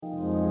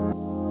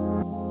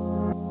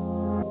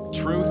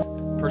Truth,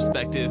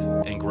 perspective,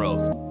 and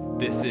growth.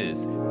 This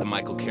is the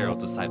Michael Carroll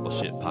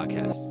Discipleship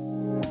Podcast.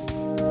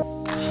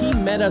 He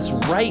met us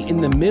right in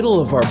the middle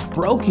of our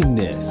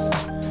brokenness.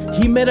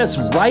 He met us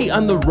right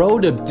on the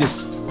road of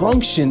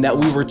dysfunction that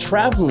we were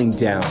traveling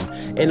down.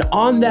 And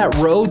on that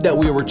road that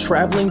we were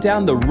traveling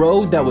down, the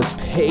road that was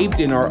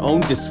paved in our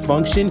own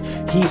dysfunction,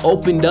 He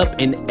opened up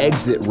an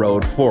exit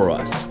road for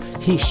us.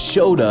 He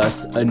showed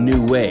us a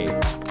new way.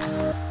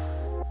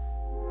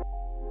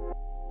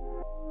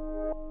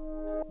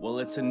 Well,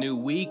 it's a new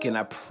week, and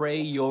I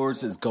pray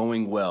yours is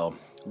going well.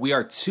 We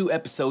are 2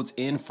 episodes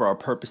in for our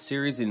Purpose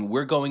series, and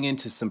we're going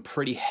into some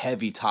pretty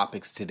heavy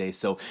topics today.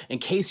 So in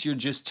case you're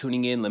just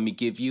tuning in, let me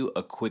give you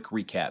a quick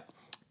recap.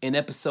 In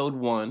episode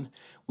 1,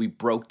 we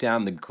broke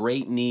down the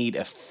great need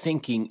of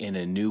thinking in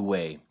a new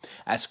way.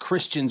 As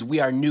Christians,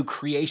 we are new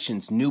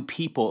creations, new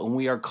people, and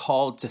we are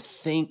called to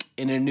think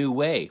in a new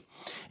way.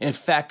 In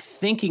fact,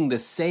 thinking the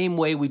same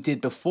way we did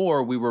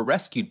before we were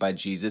rescued by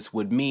Jesus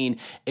would mean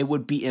it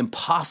would be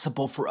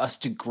impossible for us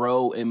to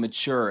grow and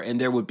mature, and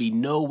there would be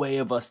no way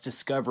of us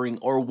discovering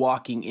or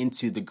walking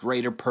into the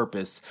greater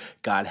purpose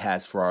God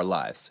has for our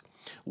lives.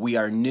 We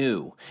are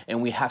new,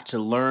 and we have to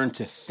learn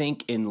to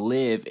think and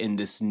live in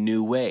this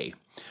new way.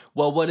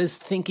 Well, what does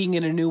thinking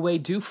in a new way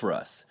do for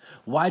us?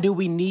 Why do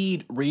we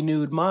need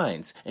renewed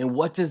minds? And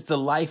what does the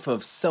life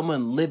of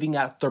someone living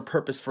out their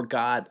purpose for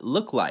God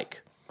look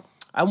like?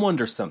 I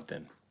wonder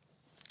something.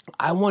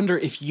 I wonder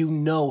if you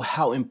know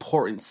how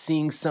important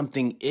seeing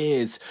something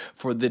is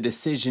for the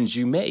decisions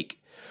you make.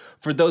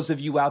 For those of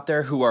you out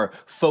there who are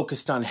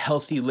focused on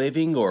healthy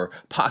living or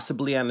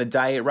possibly on a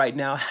diet right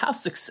now, how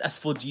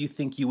successful do you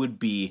think you would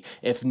be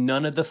if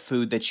none of the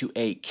food that you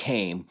ate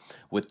came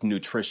with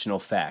nutritional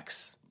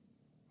facts?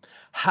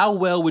 How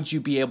well would you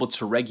be able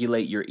to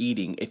regulate your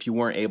eating if you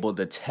weren't able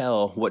to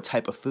tell what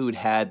type of food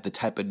had the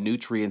type of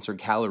nutrients or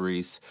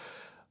calories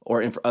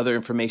or other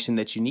information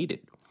that you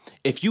needed?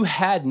 If you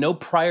had no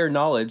prior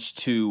knowledge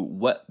to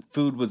what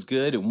food was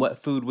good and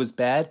what food was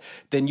bad,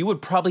 then you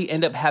would probably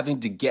end up having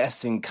to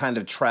guess and kind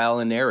of trial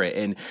and error.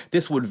 And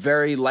this would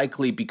very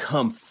likely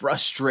become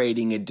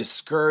frustrating and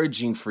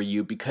discouraging for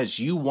you because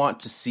you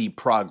want to see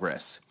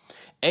progress.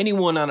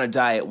 Anyone on a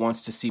diet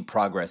wants to see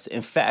progress.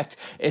 In fact,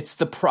 it's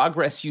the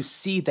progress you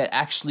see that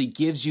actually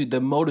gives you the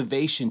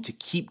motivation to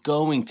keep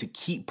going, to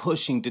keep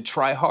pushing, to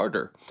try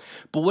harder.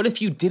 But what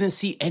if you didn't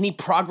see any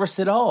progress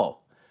at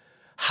all?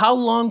 How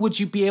long would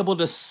you be able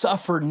to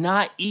suffer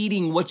not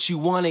eating what you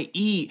want to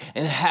eat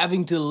and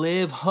having to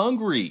live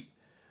hungry?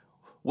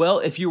 Well,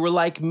 if you were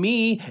like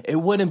me, it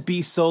wouldn't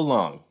be so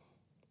long.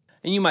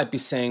 And you might be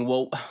saying,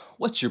 well,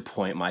 what's your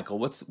point, Michael?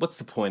 What's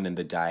the point in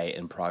the diet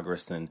and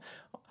progress? And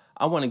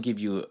I want to give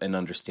you an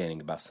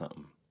understanding about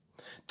something.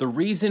 The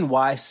reason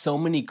why so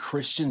many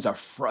Christians are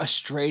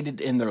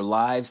frustrated in their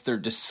lives, they're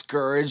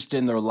discouraged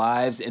in their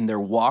lives, in their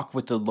walk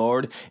with the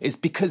Lord, is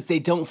because they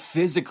don't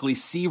physically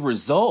see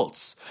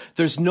results.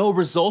 There's no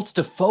results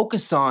to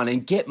focus on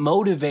and get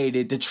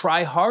motivated to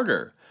try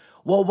harder.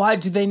 Well, why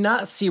do they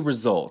not see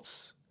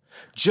results?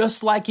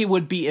 Just like it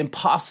would be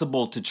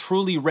impossible to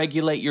truly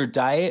regulate your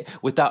diet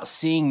without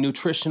seeing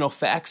nutritional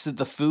facts of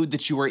the food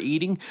that you are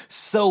eating,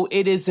 so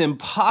it is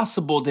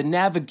impossible to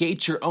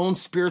navigate your own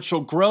spiritual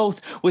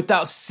growth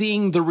without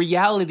seeing the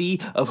reality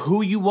of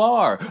who you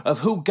are, of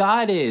who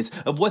God is,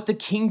 of what the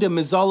kingdom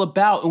is all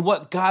about, and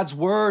what God's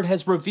word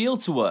has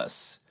revealed to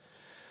us.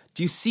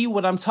 Do you see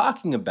what I'm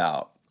talking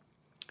about?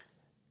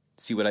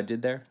 See what I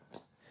did there?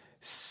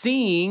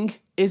 Seeing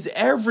is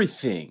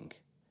everything.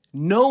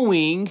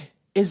 Knowing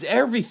is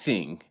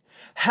everything.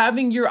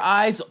 Having your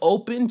eyes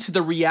open to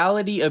the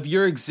reality of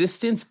your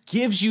existence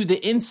gives you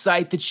the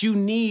insight that you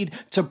need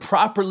to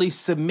properly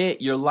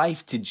submit your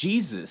life to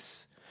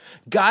Jesus.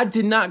 God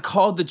did not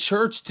call the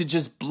church to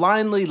just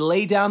blindly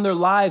lay down their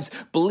lives,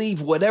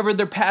 believe whatever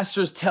their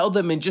pastors tell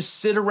them, and just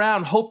sit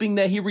around hoping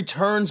that He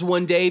returns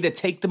one day to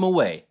take them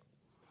away.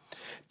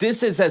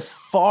 This is as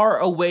far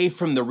away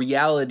from the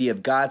reality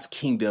of God's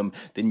kingdom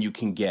than you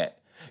can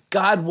get.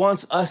 God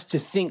wants us to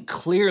think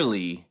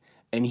clearly,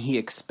 and He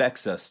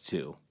expects us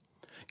to.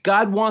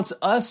 God wants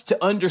us to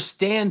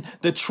understand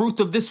the truth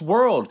of this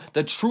world,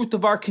 the truth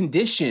of our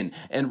condition,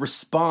 and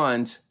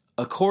respond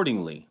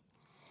accordingly.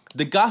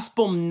 The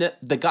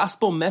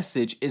gospel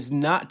message is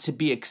not to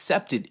be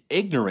accepted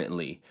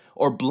ignorantly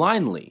or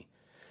blindly.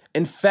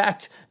 In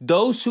fact,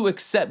 those who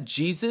accept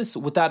Jesus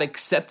without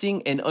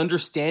accepting and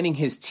understanding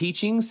His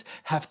teachings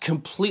have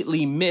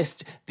completely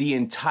missed the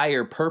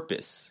entire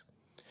purpose.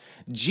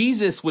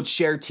 Jesus would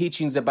share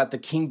teachings about the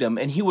kingdom,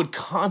 and He would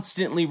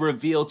constantly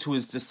reveal to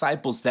His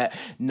disciples that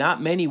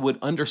not many would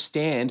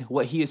understand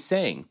what He is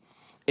saying.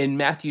 In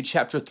Matthew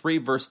chapter 3,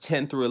 verse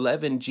 10 through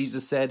 11,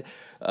 Jesus said,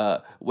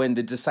 when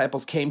the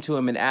disciples came to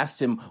Him and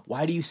asked Him,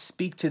 "Why do you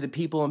speak to the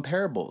people in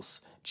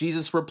parables?"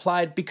 Jesus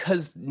replied,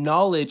 "Because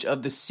knowledge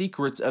of the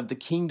secrets of the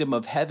kingdom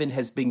of heaven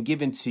has been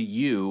given to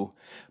you,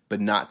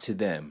 but not to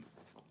them."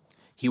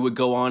 He would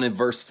go on in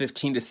verse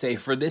 15 to say,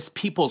 "For this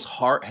people's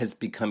heart has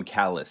become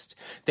calloused.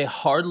 They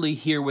hardly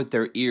hear with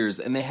their ears,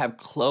 and they have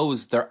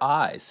closed their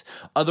eyes.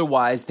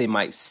 Otherwise, they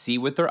might see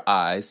with their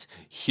eyes,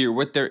 hear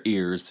with their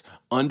ears,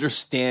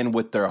 understand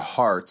with their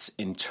hearts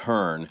in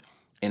turn,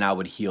 and I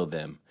would heal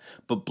them.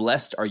 But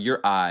blessed are your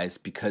eyes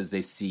because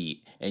they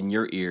see, and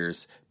your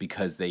ears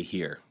because they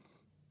hear."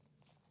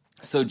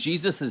 So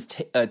Jesus is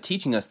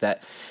teaching us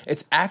that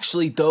it's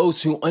actually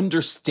those who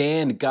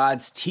understand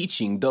God's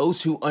teaching,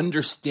 those who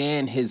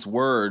understand his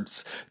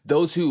words,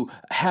 those who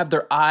have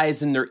their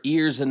eyes and their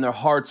ears and their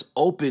hearts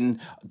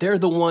open, they're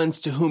the ones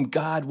to whom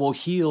God will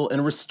heal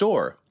and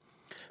restore.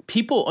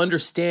 People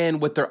understand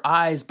with their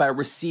eyes by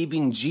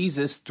receiving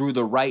Jesus through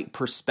the right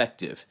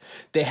perspective.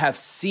 They have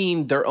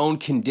seen their own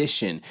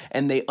condition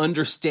and they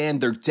understand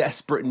their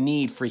desperate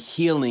need for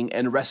healing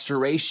and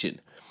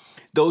restoration.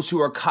 Those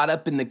who are caught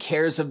up in the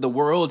cares of the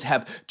world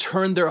have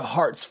turned their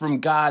hearts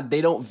from God.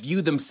 They don't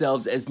view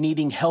themselves as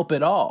needing help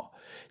at all.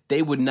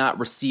 They would not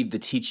receive the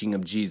teaching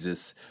of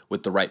Jesus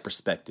with the right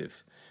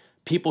perspective.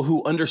 People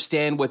who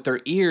understand with their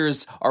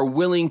ears are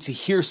willing to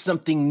hear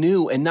something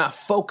new and not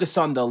focus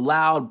on the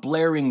loud,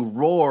 blaring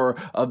roar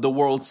of the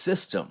world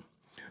system.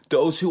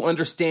 Those who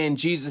understand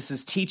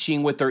Jesus'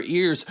 teaching with their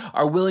ears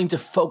are willing to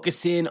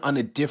focus in on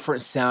a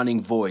different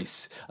sounding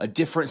voice, a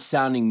different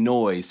sounding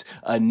noise,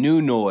 a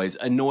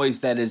noise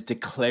that is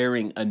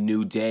declaring a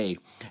new day.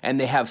 And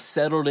they have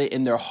settled it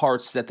in their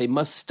hearts that they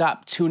must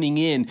stop tuning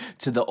in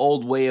to the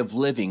old way of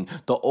living,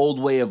 the old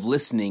way of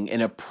listening,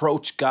 and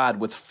approach God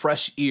with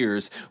fresh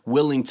ears,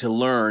 willing to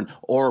learn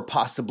or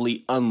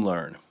possibly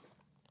unlearn.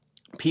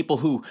 People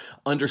who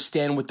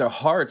understand with their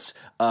hearts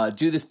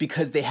do this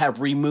because they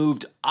have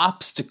removed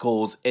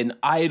obstacles and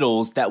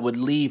idols that would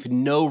leave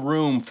no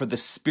room for the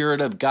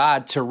Spirit of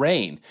God to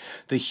reign.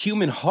 The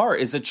human heart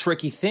is a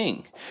tricky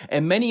thing,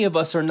 and many of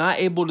us are not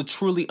able to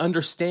truly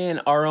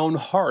understand our own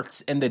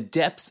hearts and the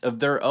depths of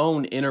their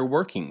own inner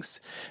workings.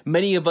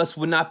 Many of us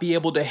would not be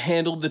able to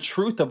handle the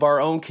truth of our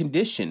own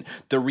condition,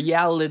 the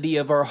reality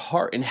of our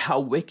heart, and how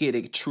wicked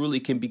it truly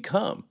can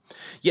become.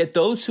 Yet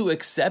those who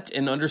accept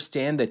and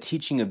understand the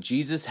teaching of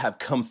Jesus have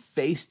come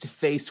face to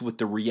face with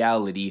the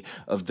reality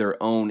of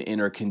their own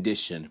inner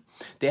condition.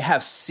 They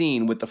have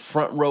seen with the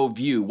front row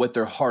view what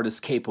their heart is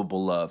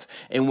capable of.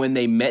 And when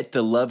they met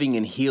the loving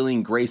and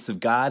healing grace of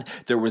God,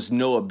 there was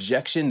no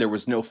objection, there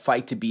was no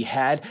fight to be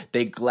had.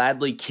 They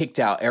gladly kicked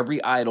out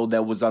every idol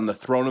that was on the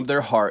throne of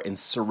their heart and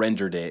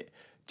surrendered it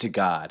to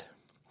God.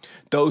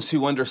 Those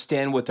who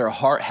understand with their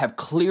heart have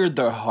cleared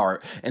their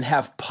heart and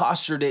have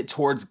postured it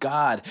towards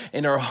God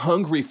and are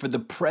hungry for the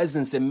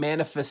presence and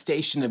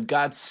manifestation of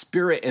God's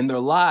Spirit in their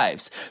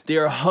lives. They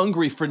are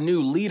hungry for new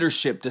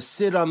leadership to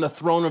sit on the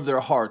throne of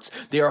their hearts.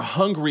 They are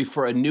hungry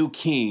for a new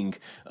king,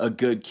 a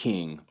good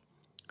king.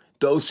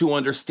 Those who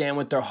understand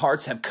with their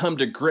hearts have come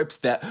to grips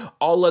that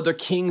all other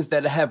kings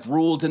that have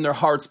ruled in their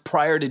hearts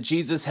prior to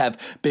Jesus have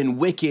been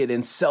wicked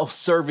and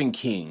self-serving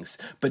kings.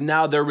 But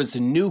now there is a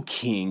new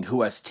king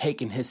who has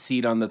taken his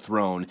seat on the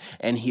throne,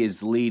 and he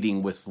is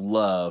leading with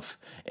love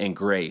and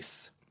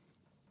grace.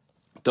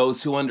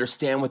 Those who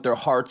understand with their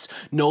hearts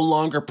no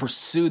longer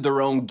pursue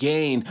their own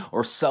gain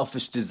or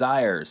selfish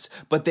desires,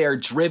 but they are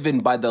driven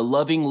by the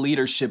loving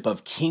leadership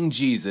of King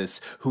Jesus,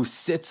 who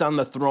sits on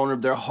the throne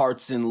of their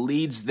hearts and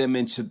leads them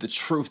into the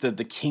truth of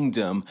the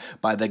kingdom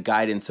by the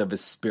guidance of his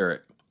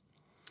Spirit.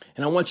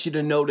 And I want you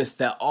to notice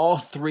that all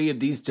three of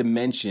these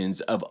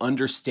dimensions of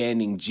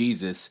understanding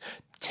Jesus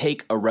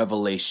take a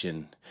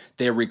revelation.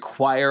 They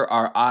require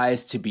our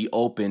eyes to be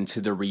open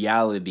to the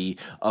reality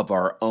of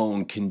our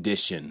own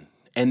condition.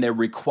 And they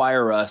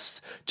require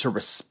us to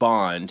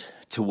respond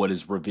to what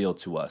is revealed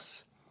to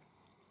us.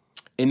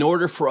 In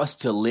order for us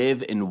to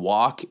live and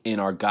walk in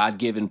our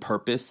God-given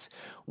purpose,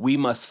 we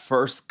must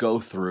first go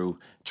through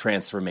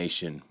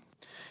transformation.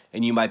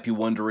 And you might be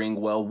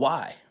wondering, well,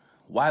 why?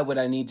 Why would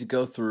I need to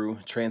go through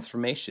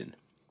transformation?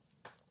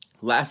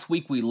 Last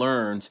week we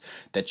learned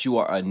that you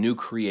are a new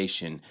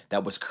creation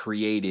that was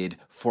created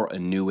for a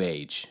new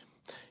age.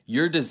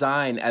 Your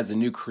design as a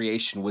new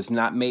creation was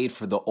not made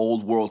for the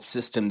old world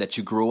system that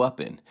you grew up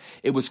in.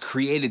 It was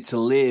created to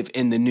live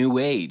in the new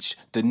age,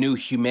 the new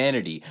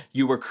humanity.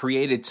 You were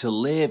created to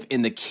live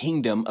in the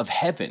kingdom of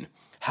heaven.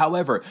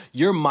 However,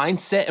 your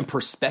mindset and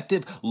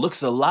perspective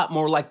looks a lot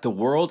more like the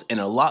world and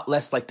a lot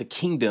less like the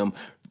kingdom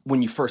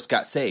when you first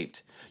got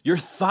saved. Your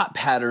thought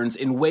patterns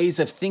and ways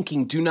of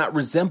thinking do not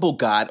resemble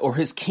God or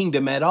his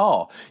kingdom at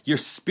all. Your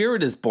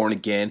spirit is born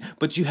again,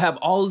 but you have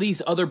all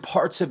these other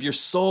parts of your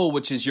soul,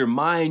 which is your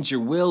mind, your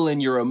will,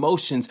 and your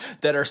emotions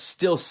that are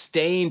still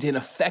stained and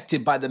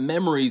affected by the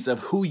memories of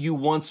who you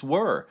once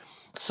were.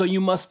 So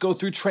you must go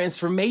through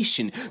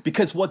transformation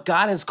because what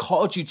God has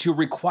called you to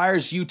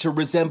requires you to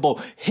resemble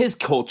his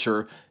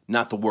culture,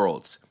 not the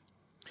world's.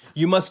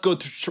 You must go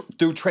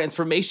through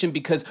transformation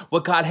because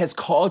what God has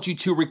called you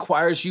to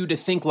requires you to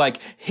think like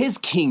his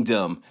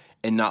kingdom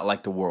and not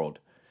like the world.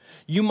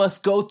 You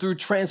must go through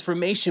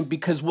transformation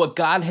because what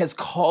God has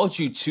called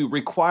you to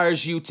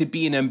requires you to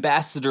be an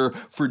ambassador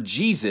for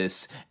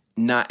Jesus,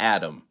 not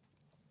Adam.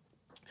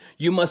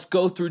 You must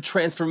go through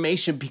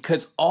transformation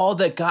because all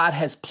that God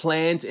has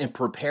planned and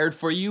prepared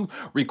for you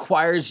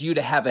requires you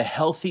to have a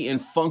healthy and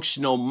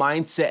functional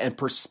mindset and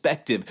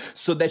perspective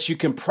so that you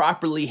can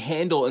properly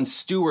handle and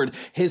steward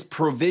His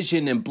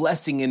provision and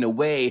blessing in a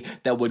way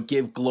that would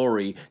give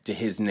glory to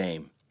His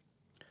name.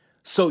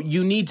 So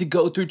you need to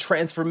go through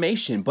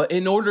transformation, but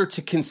in order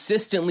to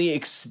consistently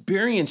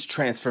experience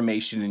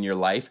transformation in your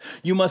life,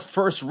 you must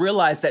first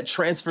realize that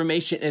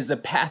transformation is a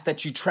path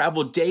that you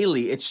travel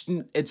daily.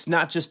 It's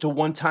not just a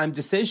one-time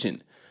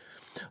decision.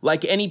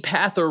 Like any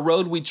path or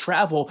road we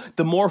travel,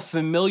 the more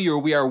familiar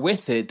we are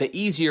with it, the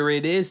easier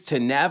it is to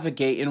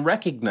navigate and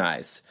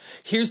recognize.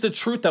 Here's the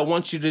truth I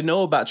want you to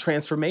know about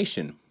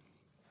transformation.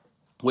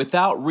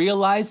 Without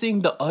realizing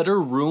the utter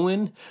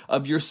ruin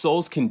of your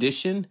soul's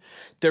condition,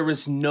 there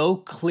is no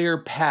clear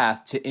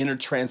path to inner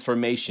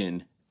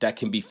transformation that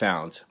can be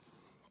found.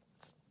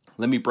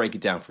 Let me break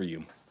it down for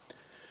you.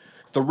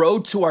 The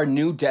road to our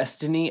new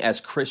destiny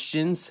as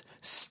Christians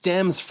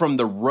stems from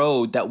the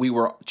road that we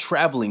were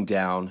traveling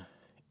down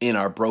in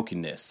our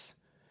brokenness.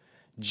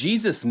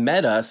 Jesus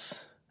met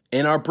us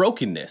in our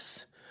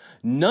brokenness.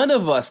 None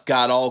of us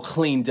got all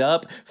cleaned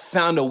up,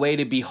 found a way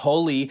to be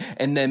holy,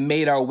 and then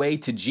made our way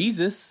to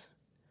Jesus.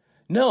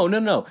 No.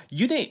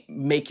 You didn't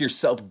make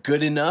yourself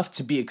good enough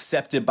to be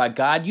accepted by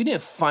God. You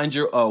didn't find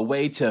your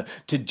way to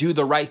do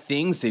the right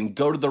things and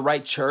go to the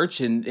right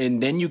church and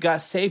then you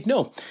got saved.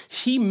 No,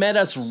 He met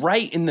us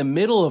right in the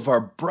middle of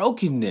our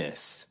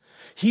brokenness.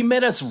 He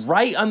met us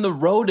right on the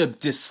road of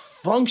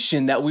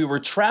dysfunction that we were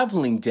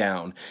traveling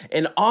down.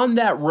 And on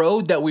that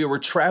road that we were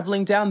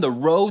traveling down, the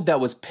road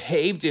that was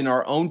paved in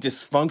our own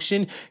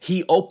dysfunction,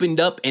 He opened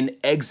up an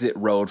exit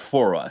road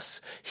for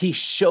us. He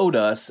showed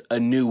us a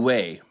new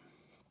way.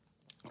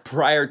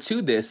 Prior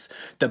to this,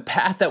 the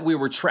path that we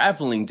were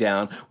traveling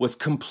down was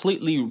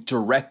completely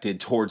directed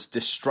towards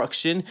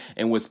destruction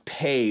and was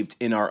paved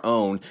in our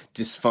own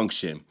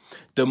dysfunction.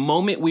 The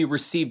moment we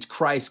received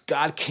Christ,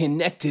 God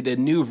connected a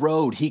new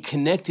road. He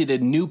connected a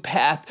new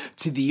path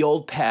to the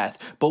old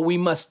path, but we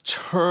must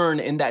turn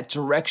in that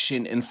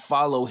direction and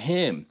follow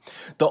Him.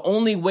 The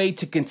only way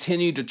to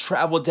continue to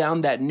travel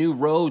down that new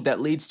road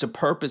that leads to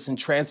purpose and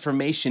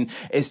transformation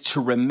is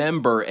to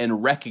remember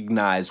and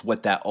recognize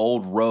what that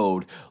old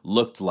road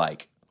looked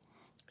like.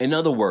 In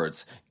other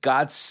words,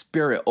 God's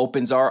Spirit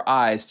opens our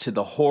eyes to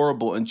the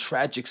horrible and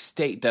tragic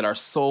state that our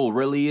soul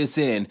really is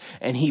in,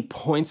 and He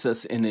points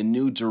us in a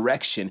new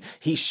direction.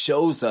 He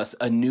shows us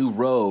a new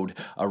road,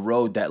 a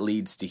road that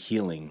leads to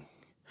healing.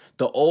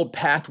 The old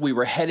path we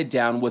were headed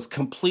down was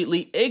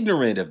completely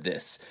ignorant of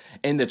this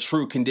and the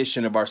true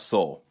condition of our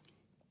soul.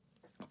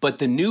 But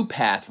the new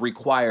path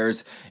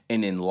requires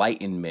an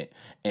enlightenment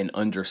and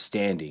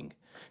understanding.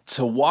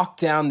 To walk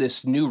down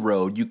this new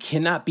road, you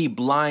cannot be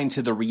blind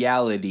to the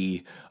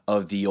reality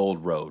of the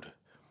old road.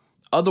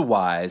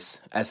 Otherwise,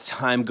 as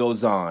time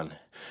goes on,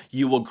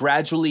 you will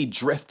gradually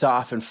drift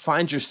off and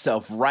find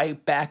yourself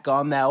right back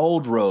on that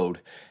old road,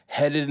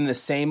 headed in the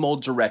same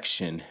old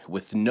direction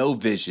with no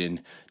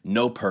vision,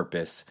 no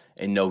purpose,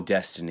 and no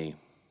destiny.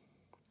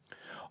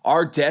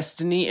 Our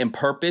destiny and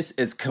purpose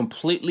is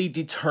completely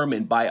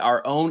determined by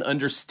our own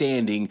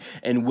understanding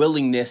and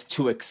willingness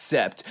to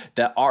accept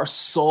that our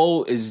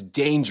soul is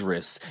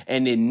dangerous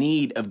and in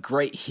need of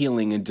great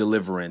healing and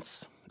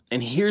deliverance.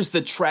 And here's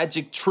the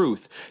tragic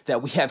truth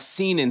that we have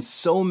seen in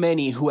so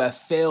many who have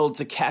failed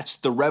to catch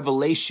the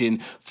revelation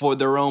for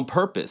their own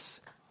purpose.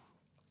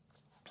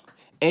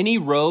 Any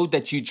road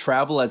that you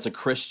travel as a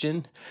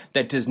Christian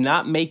that does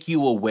not make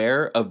you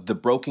aware of the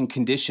broken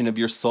condition of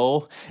your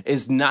soul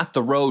is not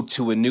the road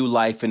to a new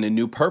life and a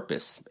new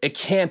purpose. It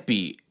can't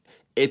be.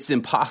 It's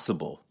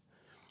impossible.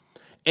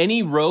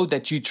 Any road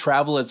that you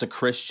travel as a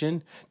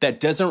Christian that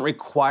doesn't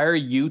require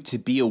you to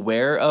be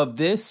aware of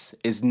this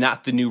is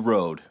not the new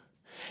road.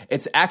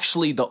 It's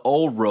actually the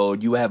old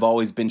road you have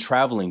always been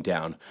traveling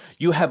down.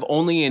 You have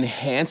only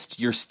enhanced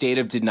your state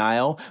of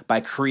denial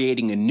by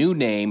creating a new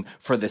name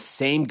for the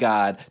same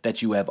God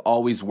that you have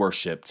always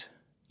worshiped,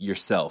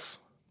 yourself.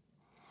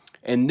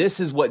 And this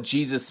is what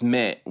Jesus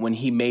meant when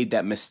He made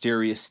that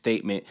mysterious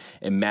statement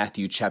in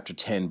Matthew chapter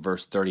 10,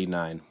 verse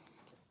 39.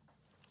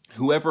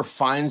 Whoever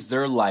finds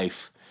their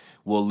life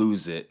will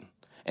lose it,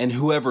 and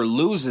whoever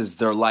loses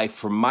their life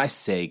for my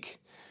sake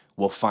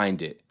will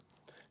find it.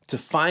 To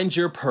find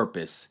your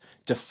purpose,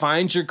 to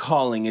find your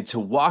calling, and to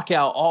walk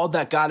out all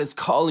that God is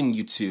calling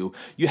you to,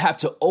 you have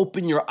to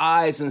open your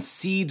eyes and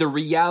see the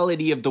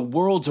reality of the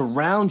world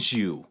around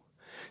you.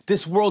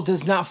 This world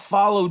does not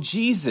follow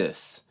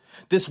Jesus.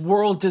 This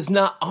world does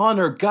not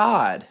honor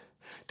God.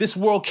 This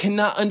world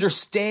cannot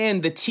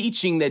understand the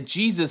teaching that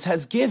Jesus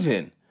has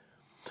given.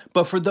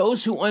 But for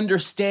those who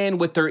understand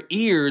with their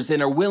ears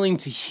and are willing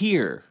to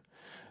hear,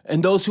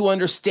 and those who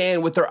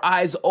understand with their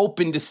eyes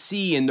open to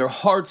see and their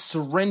hearts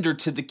surrendered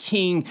to the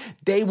King,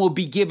 they will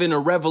be given a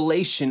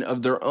revelation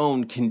of their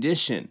own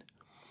condition.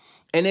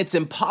 And it's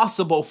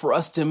impossible for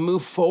us to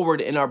move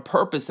forward in our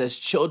purpose as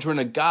children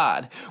of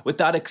God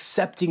without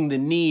accepting the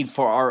need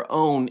for our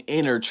own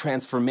inner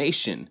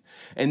transformation.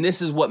 And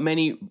this is what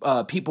many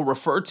people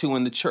refer to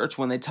in the church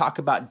when they talk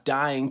about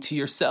dying to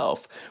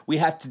yourself. We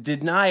have to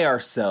deny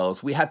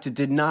ourselves. We have to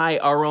deny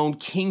our own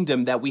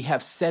kingdom that we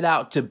have set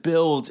out to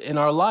build in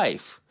our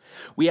life.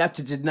 We have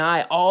to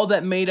deny all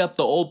that made up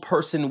the old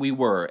person we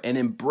were and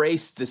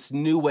embrace this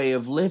new way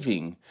of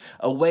living,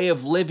 a way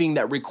of living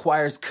that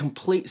requires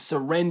complete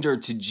surrender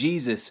to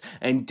Jesus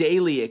and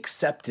daily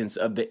acceptance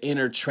of the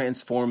inner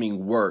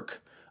transforming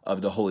work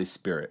of the Holy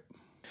Spirit.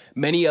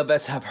 Many of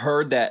us have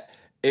heard that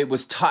it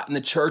was taught in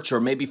the church or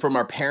maybe from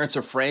our parents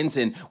or friends,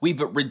 and we've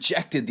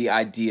rejected the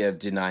idea of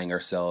denying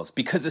ourselves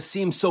because it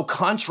seems so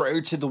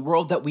contrary to the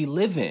world that we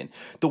live in.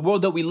 The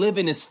world that we live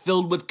in is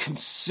filled with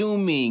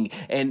consuming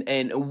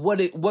and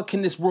what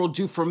can this world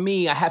do for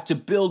me? I have to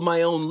build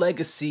my own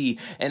legacy,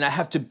 and I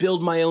have to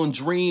build my own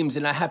dreams,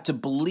 and I have to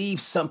believe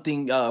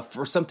something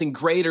for something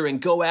greater and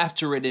go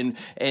after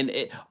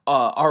it.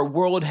 Our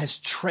world has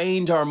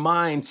trained our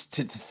minds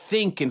to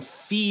think and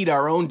feed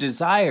our own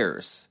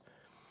desires.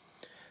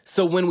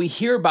 So when we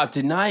hear about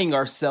denying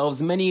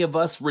ourselves, many of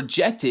us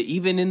reject it,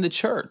 even in the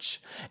church.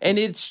 And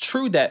it's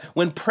true that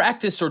when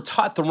practiced or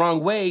taught the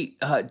wrong way,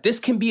 this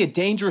can be a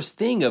dangerous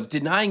thing of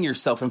denying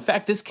yourself. In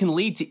fact, this can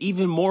lead to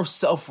even more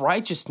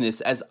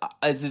self-righteousness, as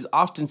is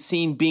often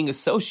seen being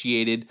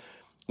associated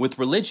with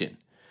religion.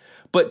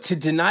 But to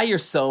deny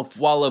yourself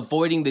while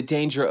avoiding the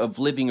danger of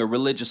living a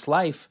religious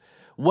life,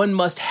 one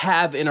must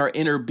have in our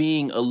inner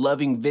being a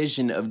loving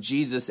vision of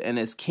Jesus and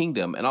his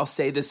kingdom. And I'll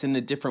say this in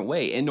a different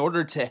way. In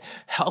order to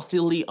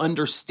healthily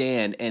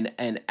understand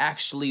and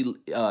actually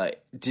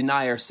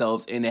deny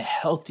ourselves in a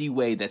healthy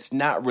way that's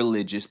not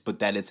religious, but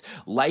that it's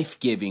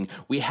life-giving,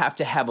 we have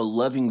to have a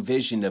loving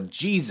vision of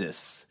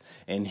Jesus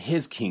and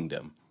his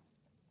kingdom.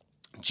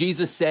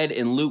 Jesus said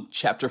in Luke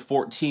chapter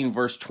 14,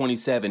 verse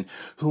 27,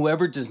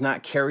 "Whoever does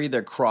not carry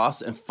their cross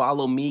and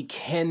follow me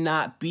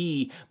cannot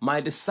be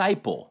my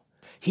disciple."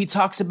 He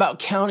talks about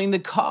counting the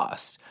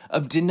cost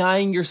of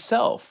denying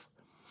yourself.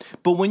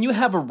 But when you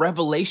have a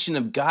revelation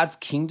of God's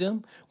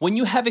kingdom, when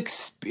you have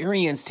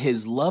experienced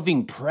his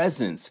loving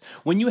presence,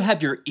 when you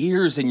have your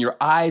ears and your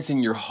eyes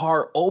and your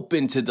heart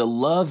open to the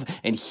love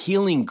and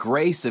healing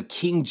grace of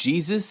King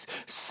Jesus,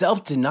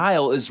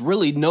 self-denial is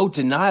really no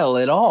denial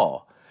at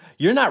all.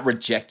 You're not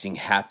rejecting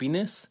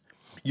happiness.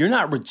 You're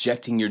not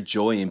rejecting your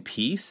joy and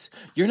peace.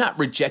 You're not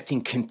rejecting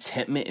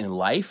contentment in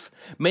life.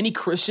 Many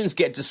Christians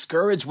get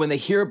discouraged when they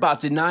hear about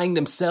denying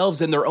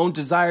themselves and their own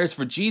desires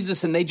for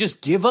Jesus, and they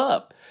just give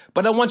up.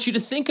 But I want you to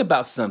think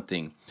about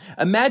something.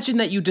 Imagine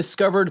that you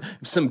discovered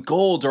some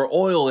gold or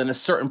oil in a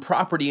certain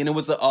property, and it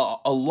was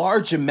a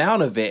large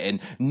amount of it, and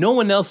no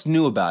one else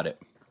knew about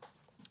it.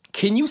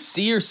 Can you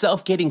see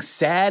yourself getting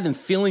sad and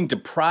feeling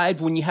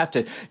deprived when you have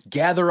to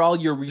gather all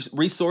your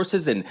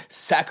resources and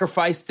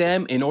sacrifice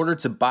them in order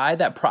to buy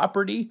that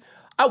property?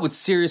 I would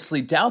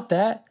seriously doubt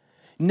that.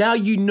 Now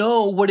you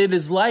know what it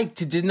is like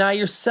to deny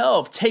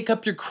yourself, take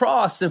up your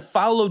cross, and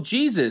follow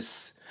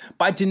Jesus.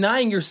 By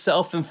denying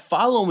yourself and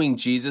following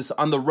Jesus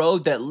on the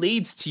road that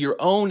leads to your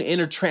own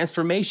inner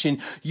transformation,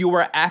 you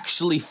are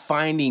actually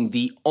finding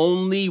the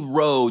only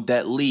road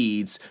that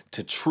leads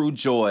to true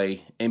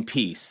joy and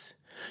peace.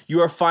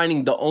 You are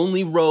finding the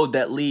only road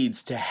that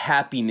leads to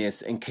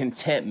happiness and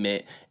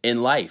contentment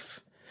in life.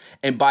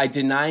 And by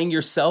denying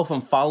yourself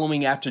and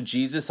following after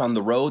Jesus on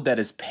the road that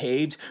is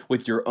paved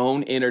with your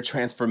own inner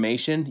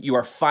transformation, you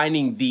are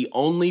finding the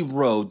only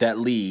road that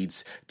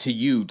leads to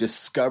you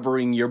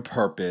discovering your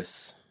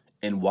purpose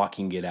and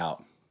walking it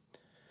out.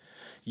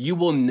 You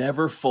will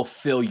never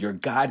fulfill your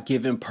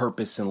God-given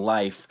purpose in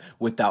life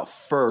without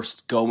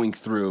first going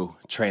through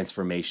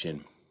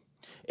transformation.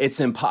 It's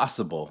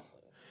impossible.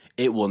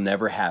 It will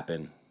never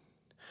happen.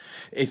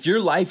 If your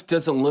life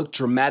doesn't look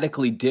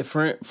dramatically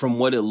different from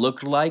what it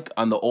looked like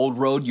on the old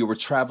road you were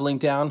traveling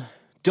down,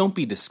 don't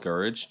be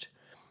discouraged,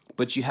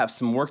 but you have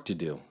some work to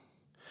do.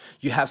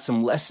 You have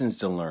some lessons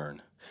to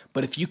learn.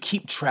 But if you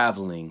keep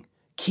traveling,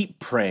 keep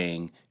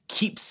praying,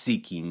 keep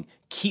seeking,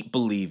 keep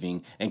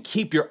believing, and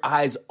keep your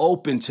eyes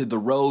open to the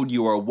road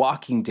you are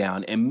walking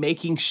down and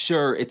making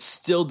sure it's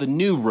still the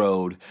new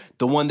road,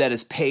 the one that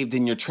is paved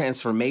in your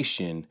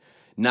transformation,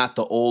 not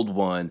the old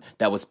one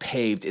that was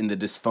paved in the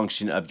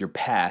dysfunction of your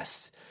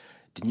past,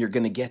 then you're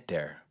going to get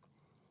there.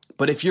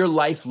 But if your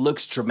life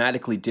looks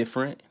dramatically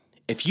different,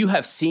 if you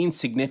have seen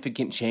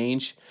significant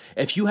change,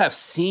 if you have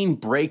seen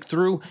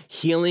breakthrough,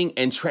 healing,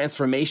 and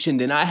transformation,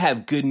 then I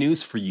have good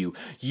news for you.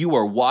 You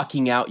are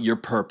walking out your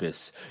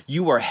purpose.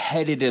 You are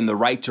headed in the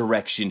right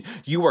direction.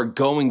 You are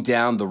going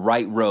down the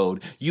right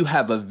road. You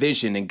have a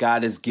vision and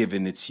God has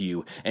given it to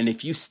you. And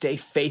if you stay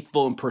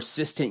faithful and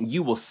persistent,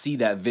 you will see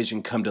that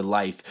vision come to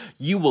life.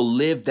 You will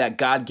live that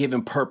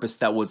God-given purpose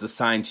that was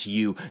assigned to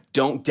you.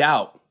 Don't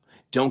doubt.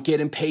 Don't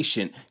get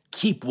impatient.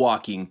 Keep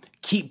walking,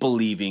 keep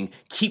believing,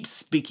 keep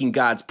speaking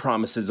God's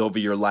promises over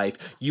your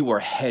life. You are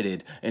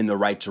headed in the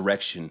right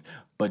direction,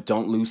 but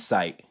don't lose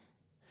sight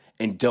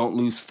and don't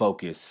lose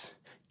focus.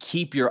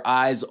 Keep your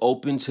eyes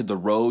open to the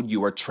road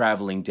you are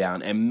traveling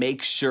down and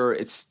make sure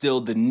it's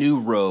still the new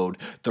road,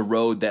 the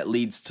road that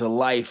leads to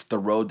life, the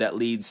road that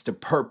leads to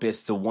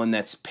purpose, the one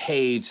that's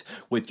paved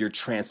with your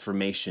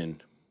transformation.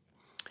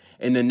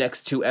 In the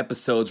next 2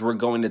 episodes, we're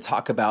going to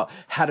talk about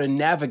how to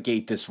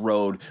navigate this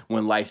road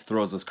when life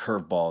throws us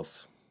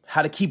curveballs,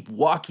 how to keep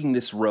walking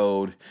this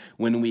road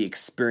when we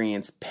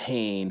experience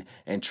pain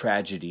and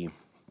tragedy.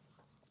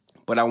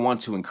 But I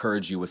want to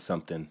encourage you with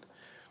something.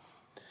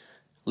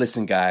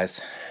 Listen,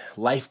 guys,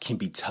 life can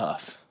be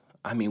tough.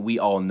 I mean, we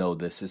all know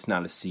this. It's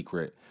not a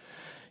secret.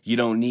 You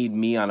don't need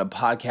me on a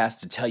podcast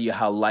to tell you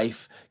how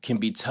life can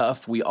be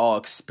tough. We all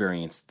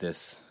experience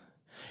this.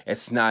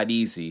 It's not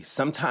easy.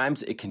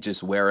 Sometimes it can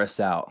just wear us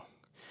out.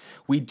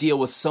 We deal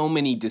with so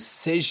many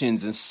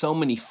decisions and so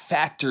many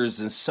factors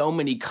and so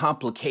many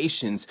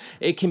complications.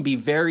 It can be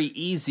very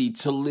easy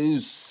to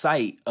lose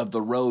sight of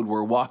the road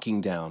we're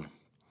walking down.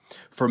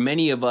 For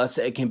many of us,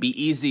 it can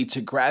be easy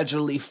to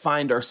gradually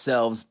find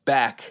ourselves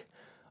back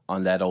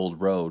on that old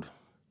road,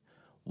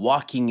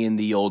 walking in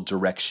the old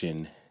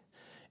direction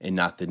and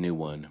not the new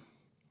one.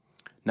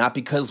 Not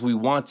because we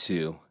want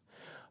to,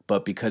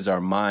 but because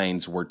our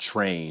minds were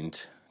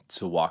trained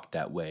to walk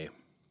that way.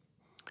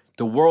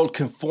 The world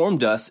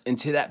conformed us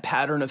into that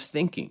pattern of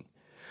thinking.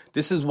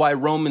 This is why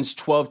Romans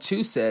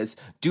 12:2 says,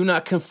 "Do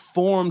not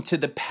conform to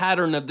the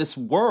pattern of this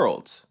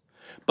world,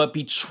 but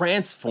be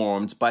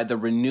transformed by the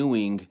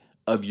renewing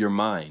of your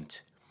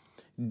mind.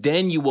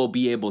 Then you will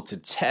be able to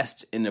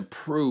test and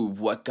approve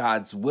what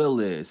God's will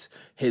is,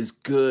 his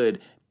good,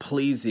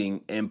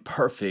 pleasing, and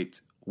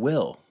perfect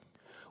will."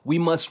 We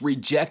must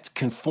reject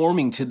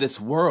conforming to this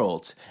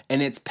world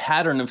and its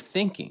pattern of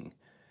thinking.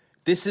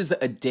 This is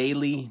a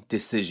daily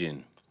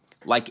decision.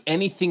 Like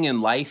anything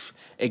in life,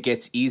 it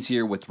gets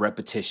easier with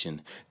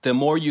repetition. The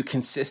more you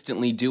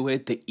consistently do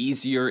it, the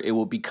easier it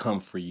will become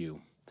for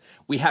you.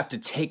 We have to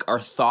take our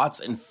thoughts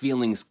and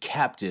feelings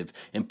captive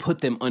and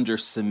put them under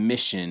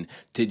submission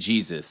to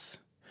Jesus.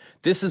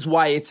 This is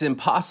why it's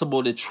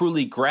impossible to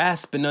truly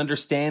grasp and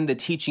understand the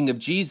teaching of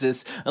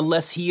Jesus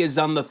unless he is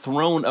on the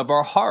throne of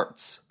our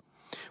hearts.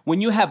 When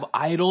you have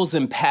idols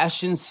and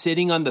passions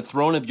sitting on the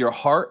throne of your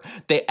heart,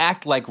 they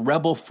act like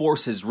rebel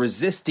forces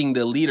resisting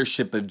the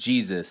leadership of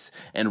Jesus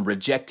and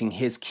rejecting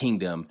his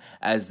kingdom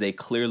as they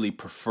clearly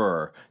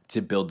prefer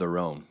to build their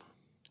own.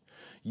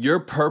 Your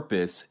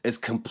purpose is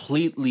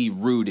completely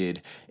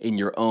rooted in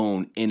your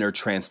own inner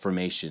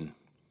transformation.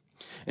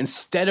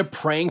 Instead of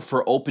praying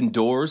for open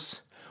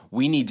doors,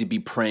 we need to be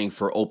praying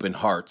for open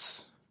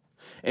hearts.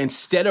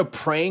 Instead of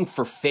praying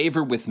for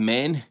favor with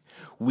men,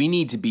 we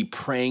need to be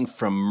praying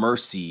for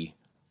mercy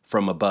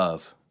from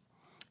above.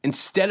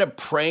 Instead of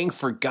praying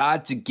for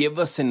God to give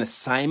us an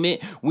assignment,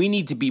 we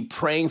need to be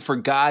praying for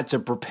God to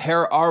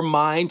prepare our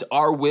mind,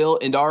 our will,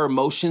 and our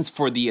emotions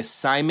for the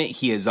assignment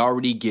he has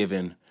already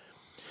given.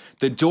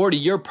 The door to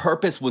your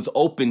purpose was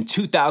opened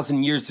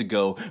 2,000 years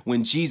ago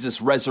when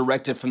Jesus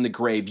resurrected from the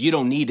grave. You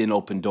don't need an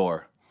open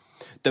door.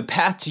 The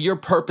path to your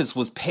purpose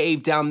was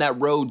paved down that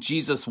road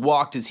Jesus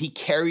walked as he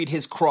carried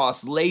his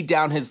cross, laid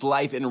down his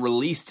life, and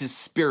released his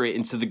spirit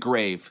into the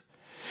grave.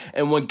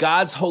 And when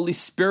God's Holy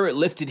Spirit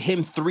lifted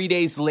him 3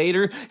 days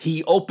later,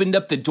 he opened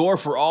up the door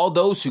for all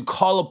those who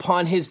call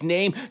upon his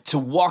name to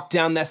walk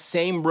down that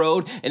same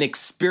road and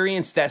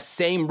experience that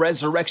same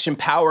resurrection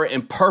power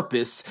and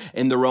purpose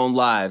in their own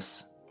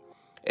lives.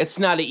 It's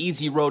not an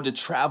easy road to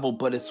travel,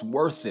 but it's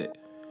worth it.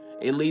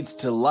 It leads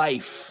to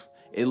life,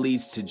 it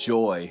leads to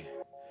joy,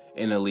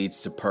 and it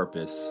leads to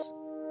purpose.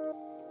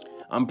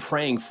 I'm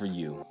praying for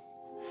you,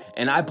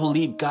 and I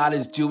believe God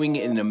is doing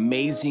an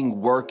amazing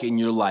work in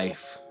your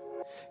life.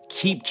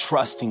 Keep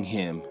trusting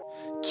him.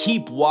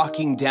 Keep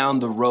walking down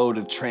the road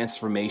of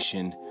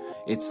transformation.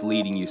 It's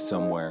leading you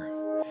somewhere.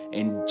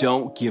 And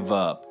don't give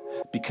up,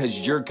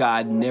 because your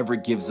God never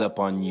gives up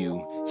on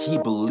you. He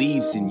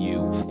believes in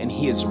you, and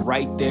he is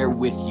right there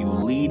with you,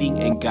 leading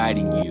and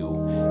guiding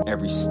you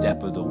every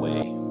step of the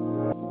way.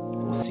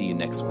 We'll see you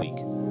next week.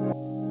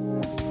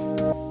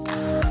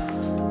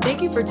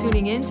 Thank you for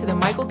tuning in to the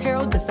Michael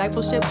Carroll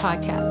Discipleship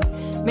Podcast.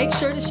 Make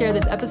sure to share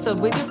this episode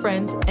with your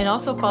friends and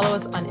also follow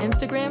us on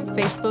Instagram,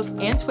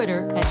 Facebook, and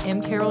Twitter at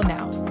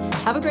mcarrollnow.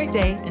 Have a great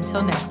day.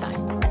 Until next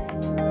time.